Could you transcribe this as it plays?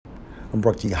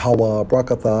Barak Yahweh,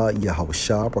 Barakatha,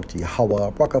 Yahawashi, Barak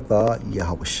Yahweh, Barakatha,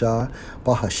 Yahawashi,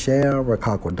 Bahashem,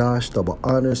 Rakakwadash, double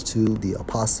honors to the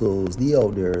apostles, the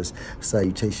elders,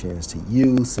 salutations to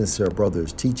you, sincere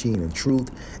brothers, teaching in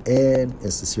truth and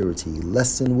in sincerity.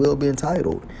 Lesson will be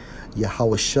entitled,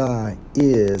 Yahawashi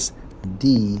is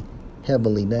the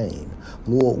heavenly name.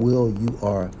 Lord, will you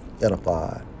are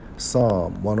edified.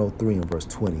 Psalm 103 and verse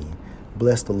 20.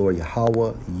 Bless the Lord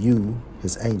Yahweh, you,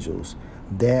 his angels,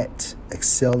 that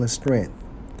excel in strength,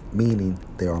 meaning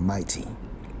they are mighty,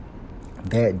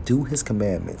 that do his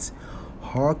commandments,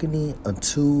 hearkening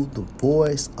unto the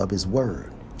voice of his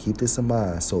word. Keep this in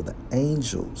mind. So the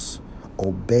angels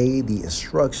obey the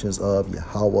instructions of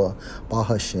Yahweh,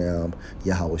 Bahashem,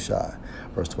 Yahawashi.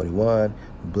 Verse 21,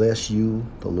 bless you,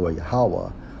 the Lord Yahweh,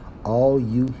 all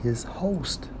you his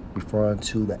host, referring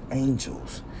to the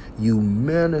angels, you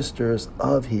ministers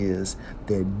of his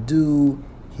that do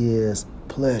his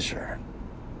pleasure.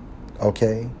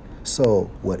 Okay, so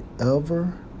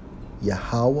whatever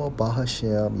Yahweh,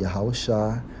 Bahashem,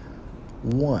 Yahawashi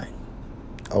want,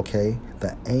 okay,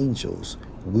 the angels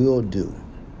will do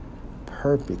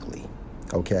perfectly.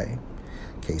 Okay,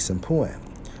 case in point,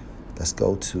 let's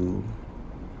go to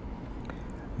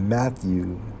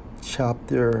Matthew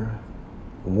chapter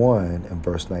 1 and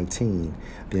verse 19.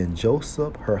 Then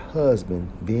Joseph, her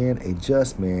husband, being a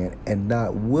just man and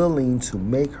not willing to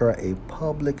make her a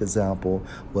public example,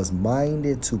 was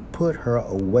minded to put her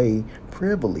away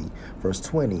privily. Verse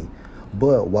 20.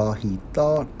 But while he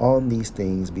thought on these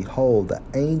things, behold, the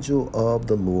angel of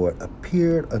the Lord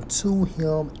appeared unto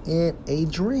him in a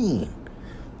dream.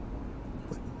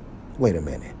 Wait a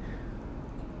minute.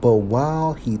 But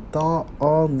while he thought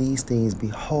on these things,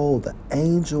 behold, the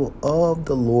angel of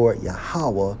the Lord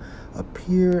Yahweh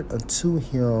appeared unto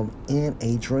him in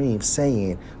a dream,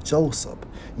 saying, Joseph,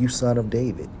 you son of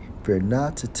David, fear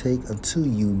not to take unto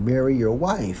you Mary your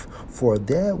wife, for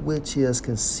that which is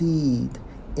conceived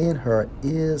in her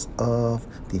is of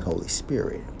the Holy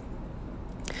Spirit.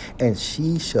 And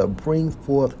she shall bring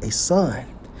forth a son,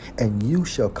 and you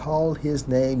shall call his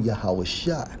name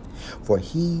Yahawashi, for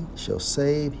he shall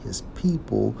save his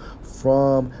people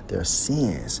from their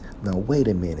sins. Now, wait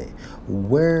a minute.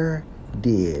 Where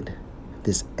did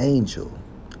this angel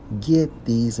get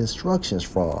these instructions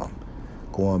from?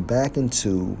 Going back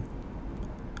into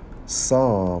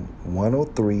Psalm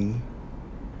 103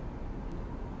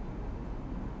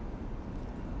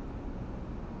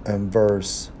 and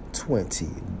verse 20.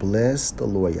 Bless the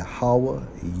Lord Yahweh,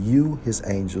 you his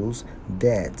angels,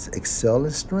 that excel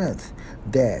in strength,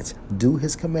 that do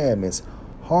his commandments,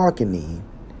 hearkening,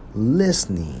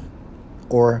 listening,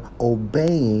 or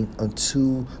obeying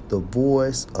unto the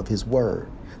voice of his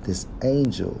word. This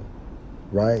angel,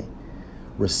 right,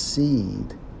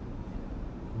 received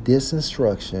this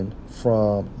instruction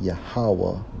from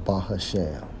Yahweh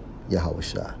Bahashem,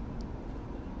 Yahawashi.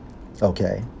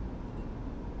 Okay.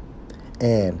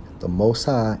 And the Most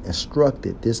High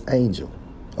instructed this angel,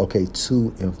 okay,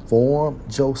 to inform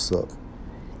Joseph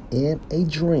in a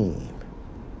dream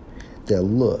that,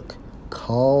 look,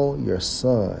 call your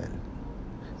son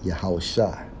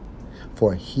Yahawashi,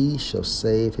 for he shall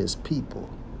save his people.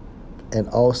 And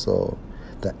also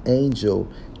the angel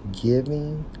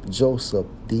giving Joseph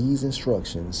these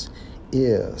instructions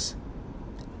is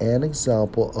an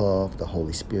example of the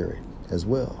Holy Spirit as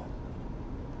well.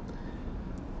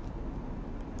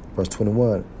 Verse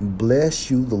 21,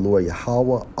 bless you, the Lord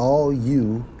Yahweh, all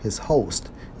you, his host,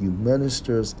 you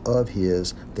ministers of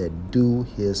his that do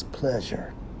his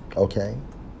pleasure. Okay?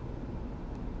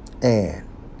 And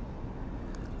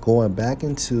going back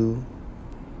into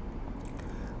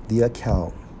the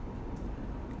account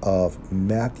of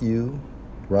Matthew,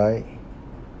 right?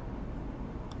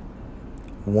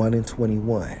 1 and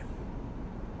 21.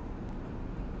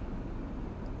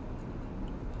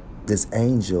 This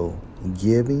angel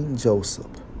giving Joseph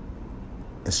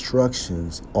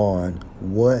instructions on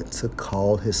what to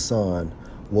call his son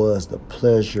was the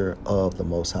pleasure of the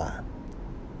Most High,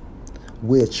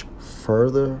 which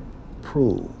further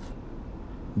prove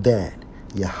that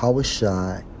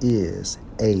Yahawashi is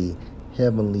a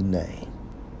heavenly name.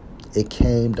 It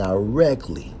came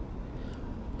directly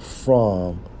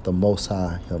from the Most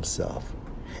High himself.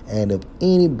 And if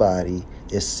anybody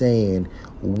is saying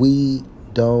we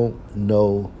don't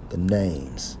know the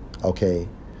names, okay,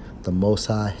 the Most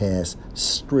High has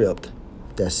stripped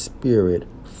that spirit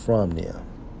from them.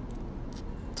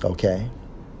 Okay,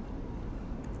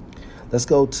 let's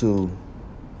go to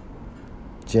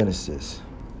Genesis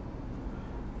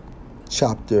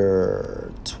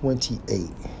chapter 28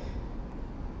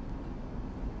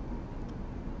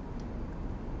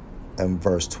 and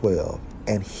verse 12.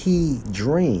 And he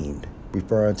dreamed,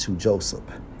 referring to Joseph,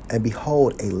 and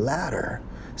behold, a ladder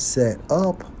set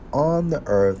up on the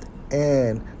earth,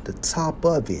 and the top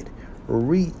of it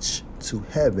reached to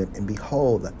heaven, and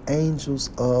behold, the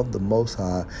angels of the Most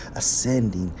High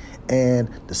ascending and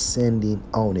descending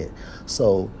on it.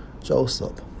 So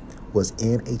Joseph was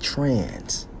in a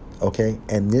trance, okay?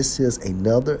 And this is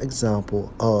another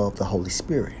example of the Holy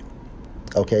Spirit.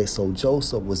 Okay, so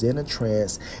Joseph was in a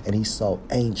trance and he saw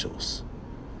angels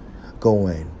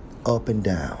going up and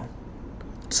down,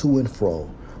 to and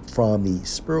fro, from the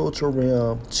spiritual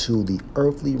realm to the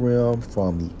earthly realm,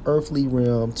 from the earthly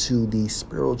realm to the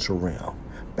spiritual realm,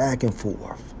 back and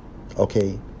forth.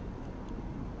 Okay,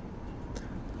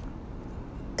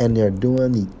 and they're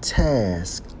doing the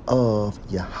task of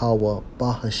Yahweh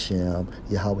Bahashem,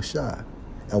 Yahawashi.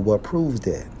 And what proves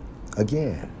that?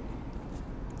 Again,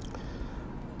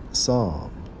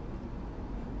 Psalm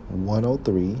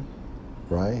 103,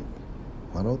 right?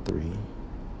 103.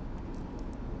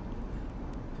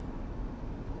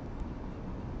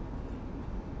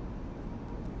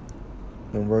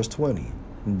 In verse 20.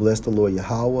 Bless the Lord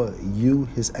Yahweh, you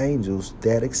his angels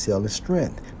that excel in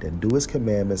strength, that do his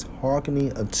commandments,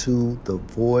 hearkening unto the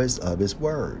voice of his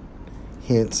word.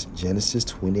 Hence Genesis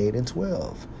 28 and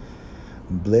 12.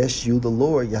 Bless you the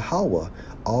Lord Yahweh,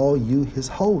 all you his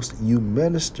hosts, you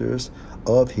ministers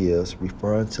of his,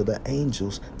 referring to the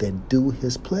angels that do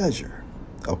his pleasure.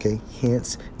 Okay,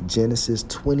 hence Genesis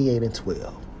 28 and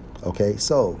 12. Okay,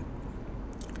 so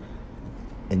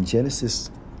in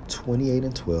Genesis 28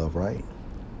 and 12, right?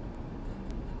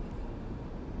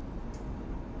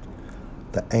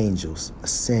 The angels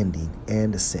ascending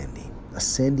and descending,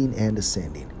 ascending and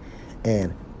descending.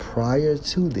 And prior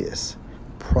to this,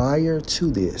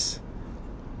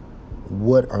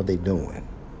 what are they doing?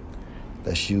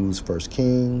 Let's use 1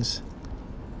 Kings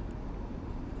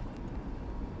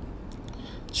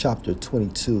chapter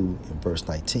 22 and verse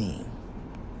 19.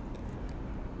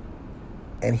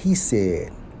 And he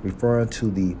said, referring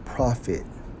to the prophet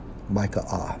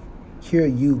Micaiah, hear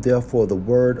you therefore the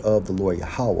word of the Lord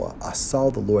Yahweh. I saw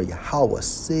the Lord Yahweh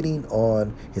sitting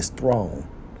on his throne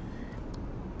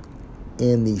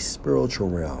in the spiritual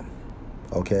realm,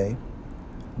 okay?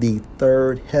 The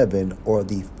third heaven, or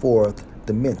the fourth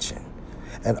dimension,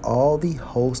 and all the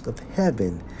host of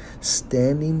heaven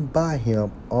standing by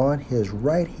him on his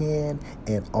right hand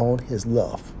and on his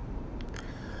left.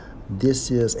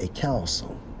 This is a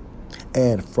council.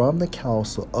 And from the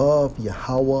council of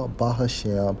Yahweh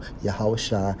Bahashem,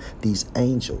 Yahawashi, these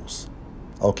angels,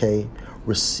 okay,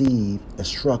 receive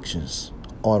instructions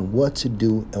on what to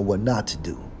do and what not to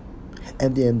do.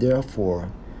 And then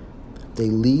therefore, they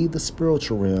leave the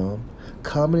spiritual realm,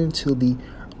 coming into the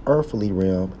earthly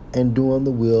realm and doing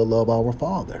the will of our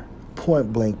Father.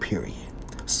 Point blank, period.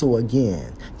 So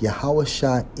again,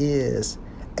 Yahawashi is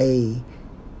a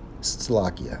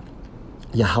Slakia.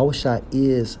 Yahawashi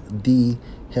is the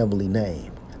heavenly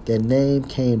name. That name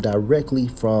came directly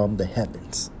from the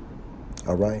heavens.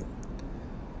 All right.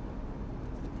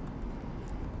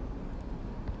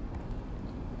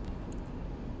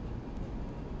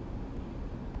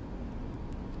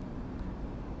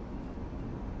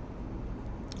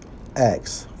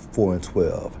 Acts 4 and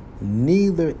 12.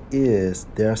 Neither is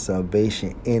there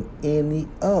salvation in any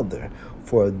other,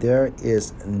 for there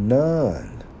is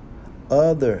none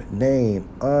other name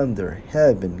under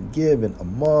heaven given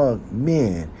among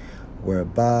men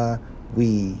whereby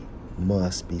we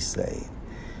must be saved.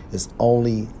 It's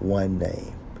only one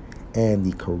name, and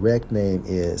the correct name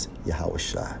is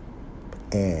Yahawashi.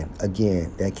 And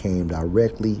again, that came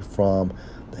directly from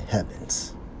the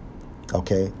heavens.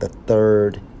 Okay, the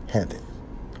third heaven,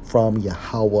 from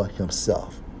Yahweh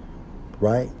himself,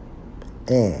 right?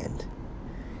 And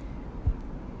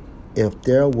if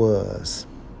there was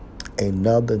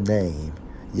another name,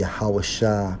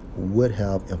 Yahawashi would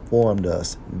have informed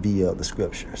us via the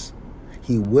scriptures.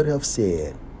 He would have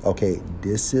said, okay,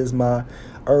 this is my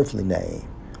earthly name,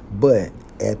 but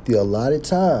at the allotted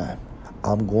time,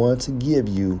 I'm going to give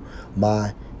you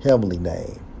my heavenly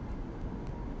name.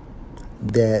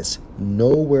 That's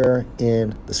nowhere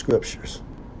in the scriptures.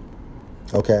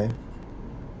 Okay?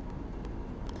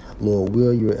 Lord,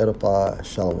 will you edify?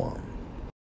 Shalom.